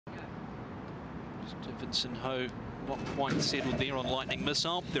Stephenson Ho not quite settled there on Lightning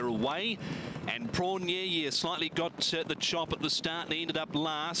Missile. They're away. And Prawn Yeah slightly got the chop at the start and ended up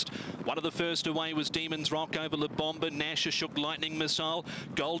last. One of the first away was Demons Rock over La Bomba. Nasher shook Lightning Missile.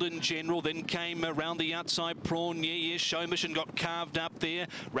 Golden General then came around the outside. Prawn Yeah. Show Mission got carved up there.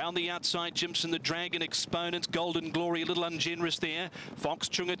 Round the outside, Jimson the Dragon. Exponents, Golden Glory a little ungenerous there. Fox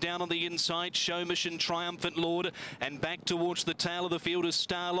Chunga down on the inside. Show Mission, Triumphant Lord. And back towards the tail of the field is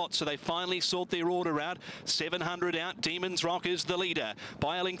Starlot. So they finally sort their order out. 700 out. Demons Rock is the leader.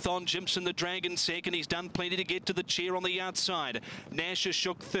 By a length on Jimson the Dragon second. He's done plenty to get to the chair on the outside. Nasher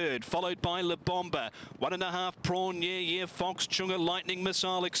shook third, followed by La Bomba. 1.5 Prawn Yeah. Fox Chunga, Lightning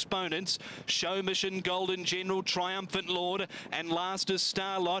Missile, Exponents. Show Mission, Golden General, Triumphant Lord. And last is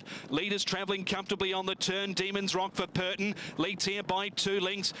Starlot. Leaders travelling comfortably on the turn. Demons Rock for Purton. Leads here by 2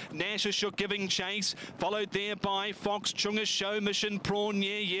 lengths. Nasher shook giving chase. Followed there by Fox Chunga, Show Mission, Prawn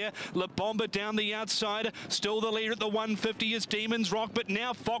Yeah. La Bomba down the outside. Still the leader at the 150 is Demons Rock, but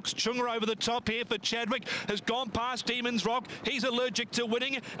now Fox Chunga over the top here for Chadwick has gone past Demons Rock. He's allergic to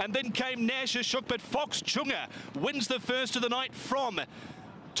winning, and then came Nasher shook, but Fox Chunga wins the first of the night from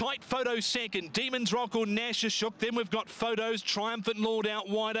Tight Photo second, Demons Rock or Nasher shook. Then we've got Photos, Triumphant Lord out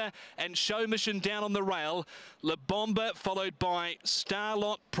wider, and Show Mission down on the rail. La Bomba followed by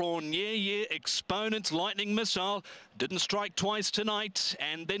Starlot, Prawn Yeah, Exponents, Lightning Missile. Didn't strike twice tonight,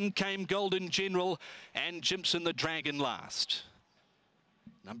 and then came Golden General and Jimson the Dragon last.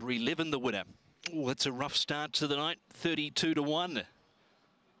 Number 11, the winner. Oh, that's a rough start to the night. 32-1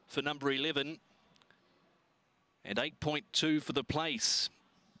 for number 11. And 8.2 for the place.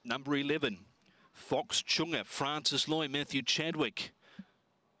 Number 11, Fox Chunga, Francis Loy, Matthew Chadwick.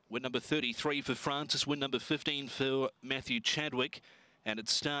 Win number 33 for Francis, win number 15 for Matthew Chadwick. And it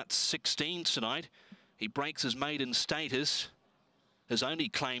starts 16 tonight. He breaks his maiden status, his only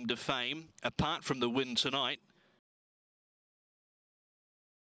claim to fame, apart from the win tonight.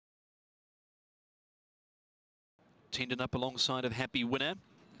 Tendon up alongside of Happy Winner.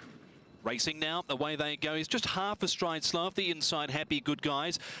 Racing now, away they go. He's just half a stride slow off the inside. Happy Good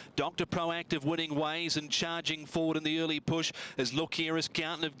Guys. Dr. Proactive winning ways and charging forward in the early push as Look Here is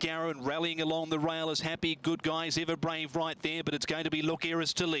Garden of Garrow, and rallying along the rail as Happy Good Guys. Ever Brave right there, but it's going to be Look Here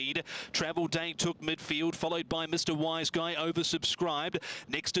is to lead. Travel Day took midfield, followed by Mr. Wise Guy, oversubscribed.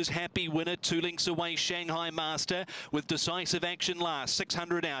 Next is Happy Winner, 2 lengths away Shanghai Master with Decisive Action last.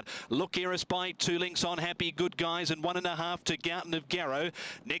 600 out. Look Here is by 2 lengths on Happy Good Guys and 1.5 to Garden of Garrow.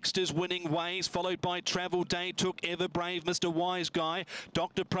 Next is Winning Ways, followed by Travel Day took Ever Brave, Mr. Wise Guy.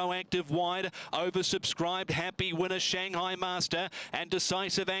 Dr. Proactive wide, oversubscribed, Happy Winner, Shanghai Master, and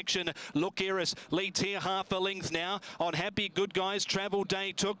Decisive Action. Look Eris leads here half a length now on Happy Good Guys. Travel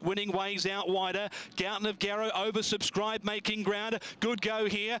Day took Winning Ways out wider. Garden of Garrow oversubscribed, making ground. Good go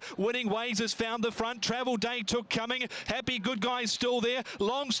here. Winning Ways has found the front. Travel Day took coming. Happy Good Guys still there.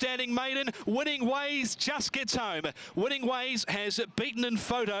 Long-standing maiden. Winning Ways just gets home. Winning Ways has beaten in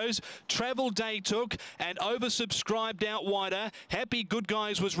Photos. Travel Day took and oversubscribed out wider. Happy Good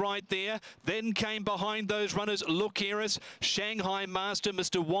Guys was right there. Then came behind those runners Look Eris, Shanghai Master,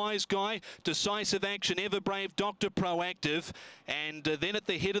 Mr. Wise Guy, Decisive Action, Ever Brave, Dr. Proactive. And then at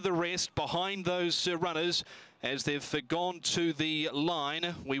the head of the rest, behind those runners, as they've gone to the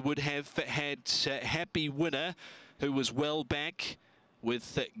line, we would have had Happy Winner, who was well back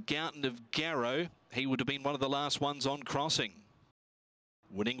with Garden of Garrow. He would have been one of the last ones on crossing.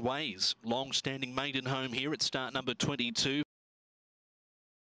 Winning Ways, long-standing maiden home here at start number 22.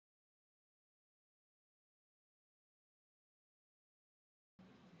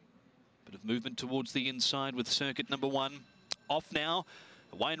 Bit of movement towards the inside with circuit number 1. Off now,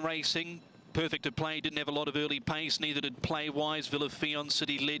 Wayne Racing. Perfect to play, didn't have a lot of early pace, neither did Play Wise, Villa Fion,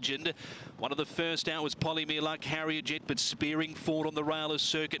 City Legend. One of the first out was Polymere Luck, Harrier Jet, but spearing forward on the rail is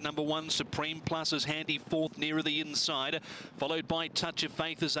circuit number 1. Supreme Plus is handy fourth nearer the inside, followed by Touch of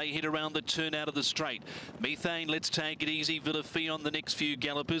Faith as they head around the turn out of the straight. Methane, Let's Take It Easy, Villa Fion, the next few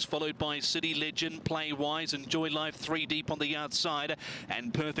gallopers, followed by City Legend, Play Wise, and Joy Life 3 deep on the outside,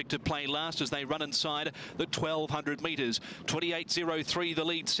 and Perfect to Play last as they run inside the 1200 metres. 28.03 the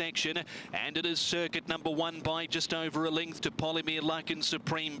lead section, and it is circuit number 1 by just over a length to Polymere Luck and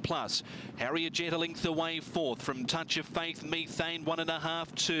Supreme Plus. Harrier Jet a length away fourth from Touch of Faith, Methane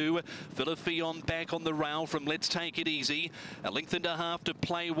 1.5 2. Villa Fion back on the rail from Let's Take It Easy. A length and a half to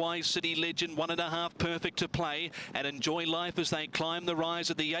Play Wise, City Legend 1.5 Perfect to Play, and Enjoy Life as they climb the rise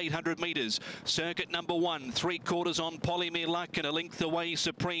at the 800 metres. Circuit number 1, 3/4 on Polymere Luck and a length away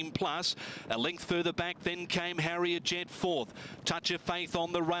Supreme Plus. A length further back then came Harrier Jet fourth. Touch of Faith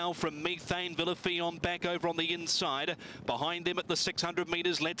on the rail from Methane Methane, Villafion back over on the inside. Behind them at the 600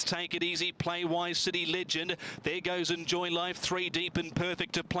 metres, Let's Take It Easy, Playwise, City Legend. There goes Enjoy Life, 3 deep and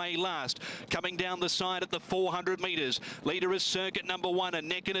Perfect to play last. Coming down the side at the 400 metres. Leader is Circuit number 1, a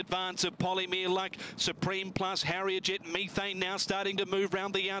neck in advance of Polymere Luck, Supreme Plus, Harrier Jet, Methane now starting to move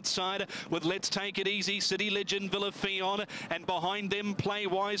round the outside with Let's Take It Easy, City Legend, Villafion, and behind them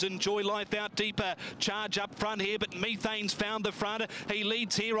Playwise, Enjoy Life out deeper. Charge up front here, but Methane's found the front. He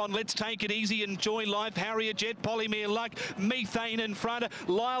leads here on Let's Take It Easy, Enjoy Life, Harrier Jet, Polymere Luck, Methane in front.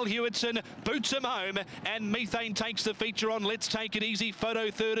 Lyle Hewitson boots him home, and Methane takes the feature on Let's Take It Easy.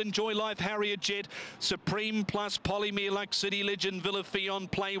 Photo third, Enjoy Life, Harrier Jet, Supreme Plus, Polymere Luck, City Legend, Villafion,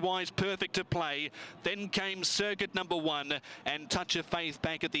 Playwise, Perfect to play. Then came Circuit number 1 and Touch of Faith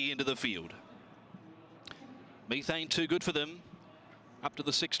back at the end of the field. Methane too good for them. Up to the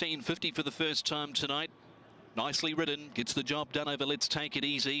 1650 for the first time tonight. Nicely ridden, gets the job done over Let's Take It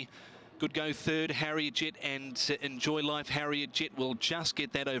Easy. Good go third, Harrier Jet and Enjoy Life. Harrier Jet will just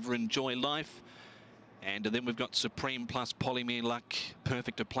get that over Enjoy Life. And then we've got Supreme Plus, Polymere Luck,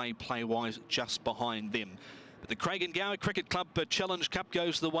 Perfect to play, Playwise just behind them. But the Craig and Gower Cricket Club Challenge Cup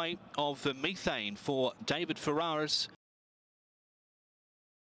goes the way of Methane for David Ferraris.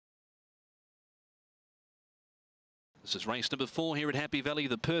 This is race number 4 here at Happy Valley,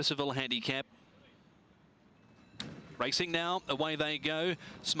 the Percival Handicap. Racing now, away they go.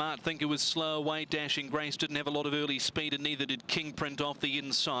 Smart Thinker was slow away. Dashing Grace didn't have a lot of early speed, and neither did King Print off the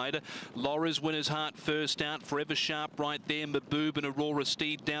inside. Laura's Winner's Heart first out. Forever Sharp right there. Maboob and Aurora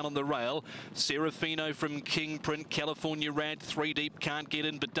Steed down on the rail. Serafino from King Print. California Rad 3 deep, can't get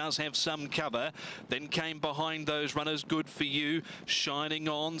in but does have some cover. Then came behind those runners Good For You, Shining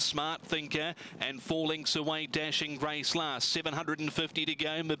On, Smart Thinker, and 4 lengths away Dashing Grace last. 750 to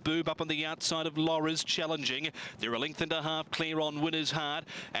go. Maboob up on the outside of Laura's challenging. They're a length and a half clear on Winner's Heart,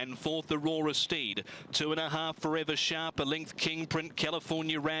 and 4th Aurora Steed. 2.5 Forever Sharp, a length King Print,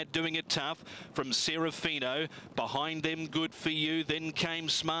 California Rad doing it tough from Serafino. Behind them Good For You, then came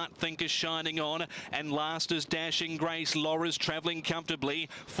Smart Thinker, Shining On, and last is Dashing Grace. Laura's travelling comfortably,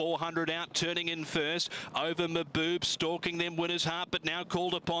 400 out, turning in first over Maboob, stalking them Winner's Heart, but now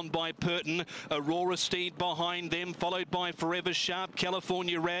called upon by Purton. Aurora Steed behind them, followed by Forever Sharp,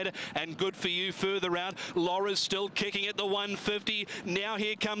 California Rad, and Good For You further out. Laura's still kicking at the 150. Now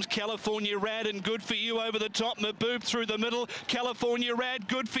here comes California Rad and Good For You over the top. Maboob through the middle. California Rad,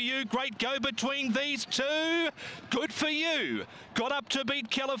 Good For You. Great go between these two. Good For You got up to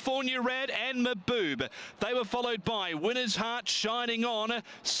beat California Rad and Maboob. They were followed by Winner's Heart, Shining On.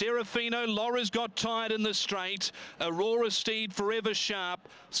 Serafino, Laura's got tired in the straight. Aurora Steed, Forever Sharp.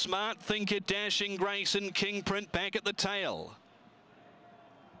 Smart Thinker, Dashing Grace, and King Print back at the tail.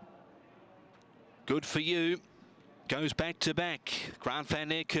 Good For You goes back to back. Grant van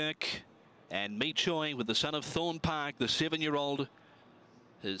Niekerk and Mi Choi with the son of Thorne Park, the 7-year-old.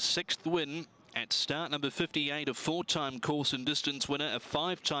 His 6th win at start number 58, a 4-time course and distance winner, a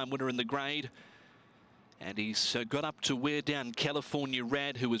 5-time winner in the grade. And he's got up to wear down California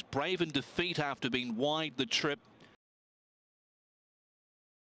Rad, who was brave in defeat after being wide the trip.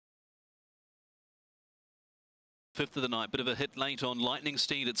 Fifth of the night, bit of a hit late on Lightning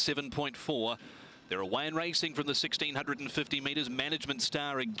Steed at 7.4. They're away and racing from the 1650 metres. Management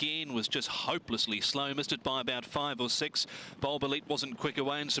Star again was just hopelessly slow. Missed it by about 5 or 6. Bulb Elite wasn't quick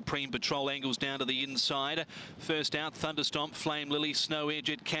away, and Supreme Patrol angles down to the inside. First out, Thunderstomp, Flame Lily, Snow Edge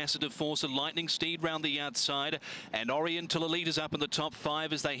at Cassida Force, Lightning Steed round the outside. And Oriental Elite is up in the top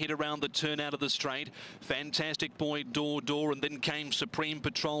 5 as they head around the turn out of the straight. Fantastic Boy, Door, and then came Supreme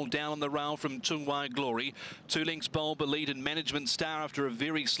Patrol down on the rail from Tungwai Glory. 2 lengths Bulb Elite, and Management Star, after a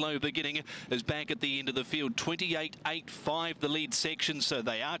very slow beginning, is back at the end of the field. 28.85 the lead section, so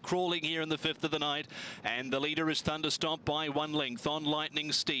they are crawling here in the 5th of the night, and the leader is Thunderstomp by 1 length on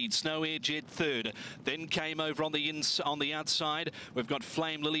Lightning Steed. Snow Air Jet 3rd, then came over on the outside. We've got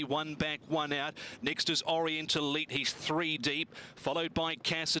Flame Lily, 1 back, 1 out. Next is Oriental Elite, he's 3 deep, followed by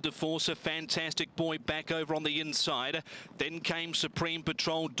Cassida Force, a Fantastic Boy back over on the inside. Then came Supreme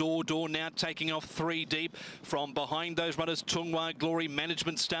Patrol, Door now taking off 3 deep. From behind those runners, Tungwai Glory,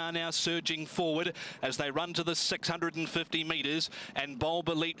 Management Star now surging forward as they run to the 650 metres, and Bulb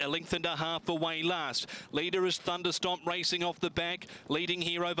Elite a length and a half away last. Leader is Thunderstomp racing off the back, leading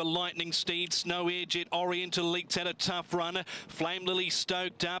here over Lightning Steed. Snow Air Jet, Oriental Elite's had a tough run. Flame Lily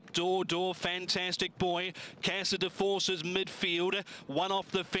stoked up, Door, Fantastic Boy. Cassida Forces midfield, 1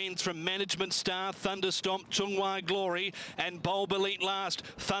 off the fence from Management Star, Thunderstomp, Tungwai Glory, and Bulb Elite last.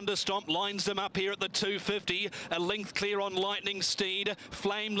 Thunderstomp lines them up here at the 250, a length clear on Lightning Steed.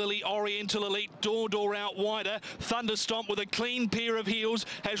 Flame Lily, Oriental Elite Door out wider. Thunderstomp with a clean pair of heels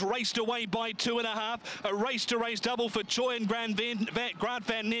has raced away by 2.5. A race-to-race double for Choi and Grant Van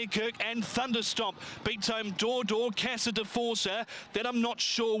Niekerk, and Thunderstomp beats home Door, Casa de Forza. Then I'm not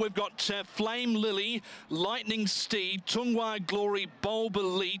sure. We've got Flame Lily, Lightning Steed, Tungwa Glory, Bulb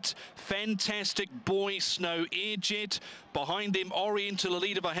Elite, Fantastic Boy, Snow Airjet. Behind them, Oriental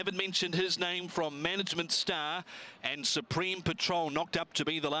Elite, if I haven't mentioned his name, from Management Star, and Supreme Patrol knocked up to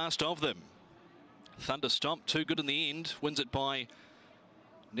be the last of them. Thunderstomp, too good in the end, wins it by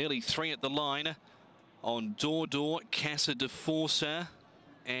nearly 3 at the line on Door, Casa de Forza,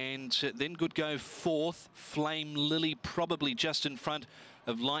 and then Good Go fourth. Flame Lily probably just in front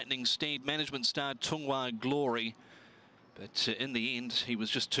of Lightning Steed, Management Star, Tungwa Glory. But in the end, he was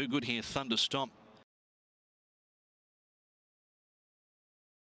just too good here, Thunderstomp.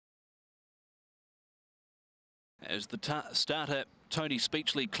 As the starter, Tony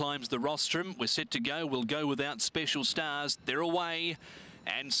Speechley, climbs the rostrum, we're set to go. We'll go without Special Stars. They're away.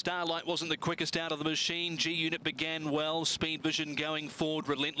 And Starlight wasn't the quickest out of the machine. G-Unit began well. Speed Vision going forward.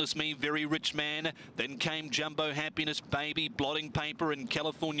 Relentless Me, Very Rich Man. Then came Jumbo Happiness, Baby, Blotting Paper, and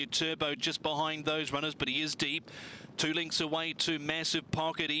California Turbo just behind those runners, but he is deep. 2 lengths away to Massive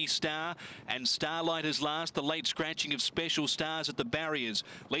Pocket, E-Star, and Starlight is last. The late scratching of Special Stars at the barriers.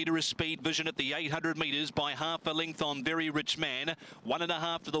 Leader is Speed Vision at the 800 metres by half a length on Very Rich Man.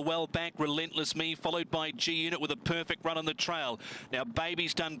 1.5 to the well back, Relentless Me, followed by G-Unit with a perfect run on the trail. Now,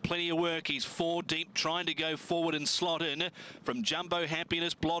 Baby's done plenty of work. He's 4 deep, trying to go forward and slot in. From Jumbo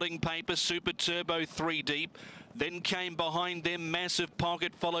Happiness, Blotting Paper, Super Turbo 3 deep. Then came behind them Massive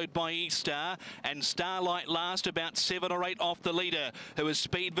Pocket, followed by E-Star, and Starlight last, about 7 or 8 off the leader, who is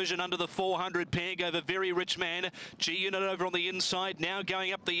Speed Vision under the 400 peg over Very Rich Man. G-Unit over on the inside, now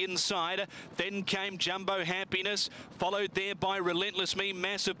going up the inside. Then came Jumbo Happiness, followed there by Relentless Me,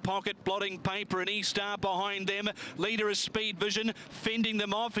 Massive Pocket, Blotting Paper, and E-Star behind them. Leader is Speed Vision, fending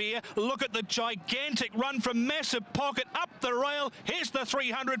them off here. Look at the gigantic run from Massive Pocket up the rail. Here's the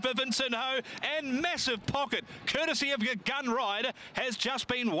 300 for Vincent Ho, and Massive Pocket, courtesy of a gun ride, has just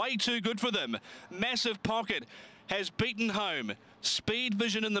been way too good for them. Massive Pocket has beaten home Speed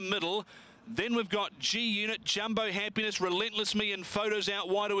Vision in the middle. Then we've got G-Unit, Jumbo Happiness, Relentless Me, and Photos out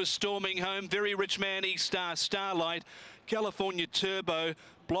wider was storming home. Very Rich Man, E-Star, Starlight, California Turbo,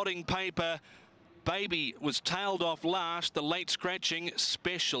 Blotting Paper. Baby was tailed off last. The late scratching,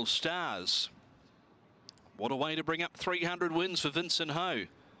 Special Stars. What a way to bring up 300 wins for Vincent Ho.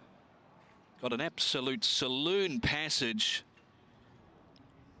 Got an absolute saloon passage.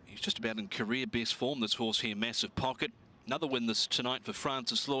 He's just about in career best form, this horse here, Massive Pocket. Another win this tonight for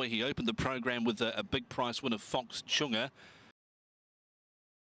Francis Loy. He opened the program with a big price win of Fox Chunga.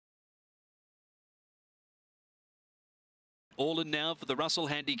 All in now for the Russell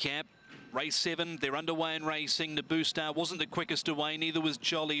Handicap. Race 7, they're underway in racing. Naboo Star wasn't the quickest away, neither was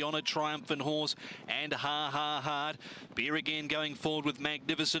Jolly Honor, Triumphant Horse, and Ha Ha Hard. Beer again going forward with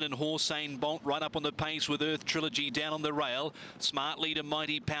Magnificent and Horsane Bolt right up on the pace with Earth Trilogy down on the rail. Smart Leader,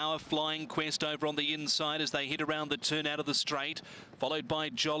 Mighty Power, Flying Quest over on the inside as they head around the turn out of the straight. Followed by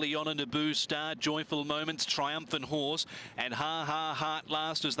Jolly Honor, Naboo Star, Joyful Moments, Triumphant Horse, and Ha Ha Heart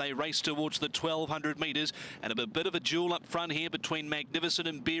last as they race towards the 1200 metres. And a bit of a duel up front here between Magnificent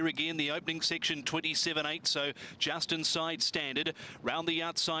and Beer again. The opening section 27.8, so just inside standard. Round the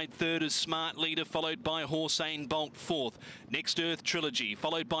outside third is Smart Leader, followed by Horsane Bolt fourth. Next Earth Trilogy,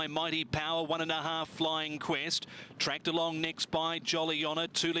 followed by Mighty Power, 1.5 Flying Quest. Tracked along next by Jolly Honor,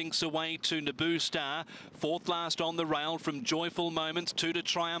 2 lengths away to Naboo Star. Fourth last on the rail from Joyful Moments, 2 to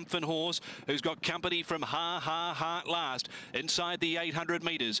Triumphant Horse, who's got company from Ha Ha Heart last. Inside the 800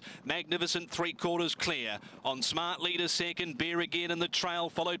 metres, Magnificent 3/4 clear. On Smart Leader second, Beer again in the trail,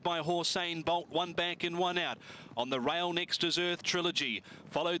 followed by Horsane Bolt, 1 back and 1 out. On the rail next is Earth Trilogy,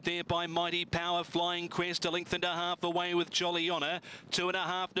 followed there by Mighty Power, Flying Quest, 1.5 away with Jolly Honor.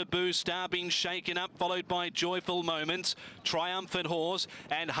 2.5 Naboo Star being shaken up, followed by Joyful Moments, Triumphant Horse,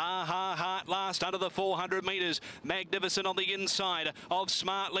 and Ha Ha Heart last under the 400 metres. Magnificent on the inside of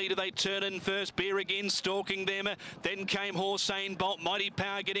Smart Leader. They turn in first. Beer again stalking them. Then came Horsane Bolt, Mighty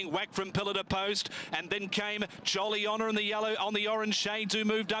Power getting whacked from pillar to post, and then came Jolly Honor in the yellow on the orange shades, who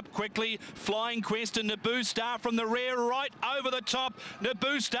moved up quickly. Flying Quest and Naboo Star from the rear, right over the top.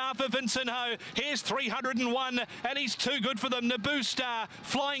 Naboo Star for Vincent Ho. Here's 301, and he's too good for them. Naboo Star,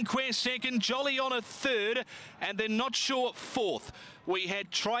 Flying Quest second, Jolly on a third, and then Not Sure fourth. We had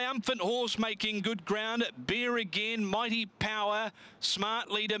Triumphant Horse making good ground. Bear Again, Mighty Power,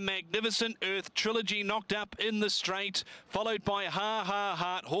 Smart Leader, Magnificent Earth, Trilogy knocked up in the straight, followed by Ha Ha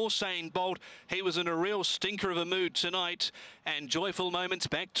Heart, Hossein Bolt. He was in a real stinker of a mood tonight, and Joyful Moments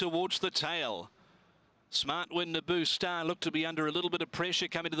back towards the tail. Smart Win Naboo Star looked to be under a little bit of pressure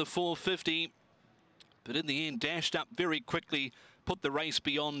coming to the 450, but in the end dashed up very quickly, put the race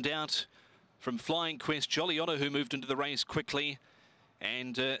beyond doubt. From Flying Quest, Jolly Otter, who moved into the race quickly.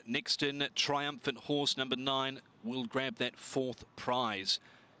 And next in, Triumphant Horse number 9 will grab that fourth prize.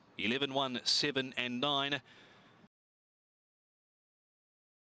 11, 1, 7 and 9.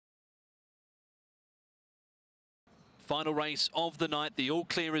 Final race of the night. The all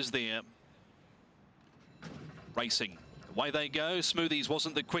clear is there. Racing. Away they go. Smoothies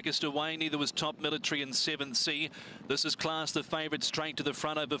wasn't the quickest away, neither was Top Military and 7th Sea. This is Class, the favourite, straight to the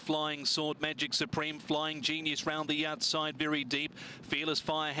front over Flying Sword, Magic Supreme, Flying Genius round the outside, very deep. Fearless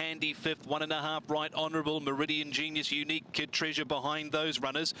Fire, handy fifth, 1.5 right, Honourable, Meridian Genius, Unique Kid Treasure behind those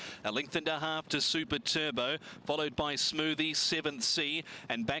runners. A length and a half to Super Turbo, followed by Smoothie, 7th Sea,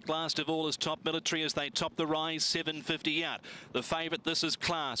 and back last of all is Top Military as they top the rise, 750 out. The favourite, This is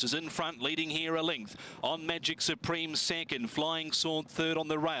Class, is in front, leading here a length. On Magic Supreme, second, Flying Sword third on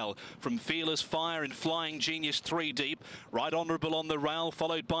the rail. From Fearless Fire and Flying Genius 3 deep. Right Honourable on the rail,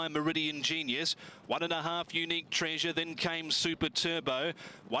 followed by Meridian Genius. 1.5 Unique Treasure, then came Super Turbo.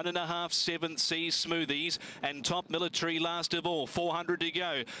 1.5 7th Sea Smoothies, and Top Military last of all. 400 to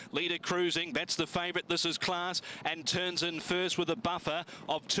go. Leader cruising, that's the favourite, This is Class, and turns in first with a buffer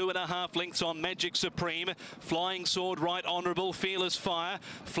of 2.5 lengths on Magic Supreme. Flying Sword, Right Honourable, Fearless Fire,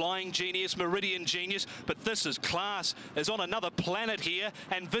 Flying Genius, Meridian Genius, but This is Class is on another planet here,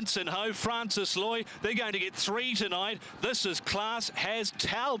 and Vincent Ho, Francis Loy, they're going to get 3 tonight. This is Class has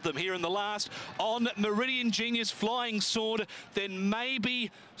towed them here in the last on Meridian Genius, Flying Sword, then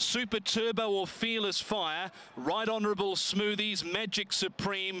maybe Super Turbo or Fearless Fire, Right Honourable, Smoothies, Magic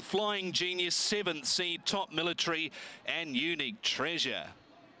Supreme, Flying Genius, 7th Sea, Top Military and Unique Treasure.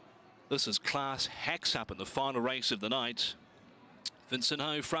 This is Class hacks up in the final race of the night. Vincent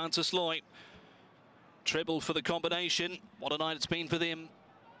Ho, Francis Loy. Treble for the combination. What a night it's been for them.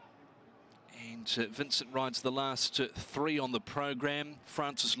 And Vincent rides the last 3 on the program.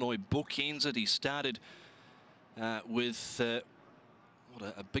 Francis Loy bookends it. He started with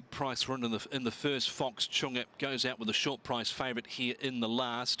what a big price run in the first. Fox Chunga goes out with a short price favourite here in the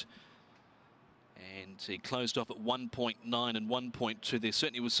last. And he closed off at 1.9 and 1.2. There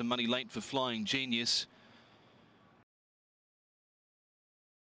certainly was some money late for Flying Genius.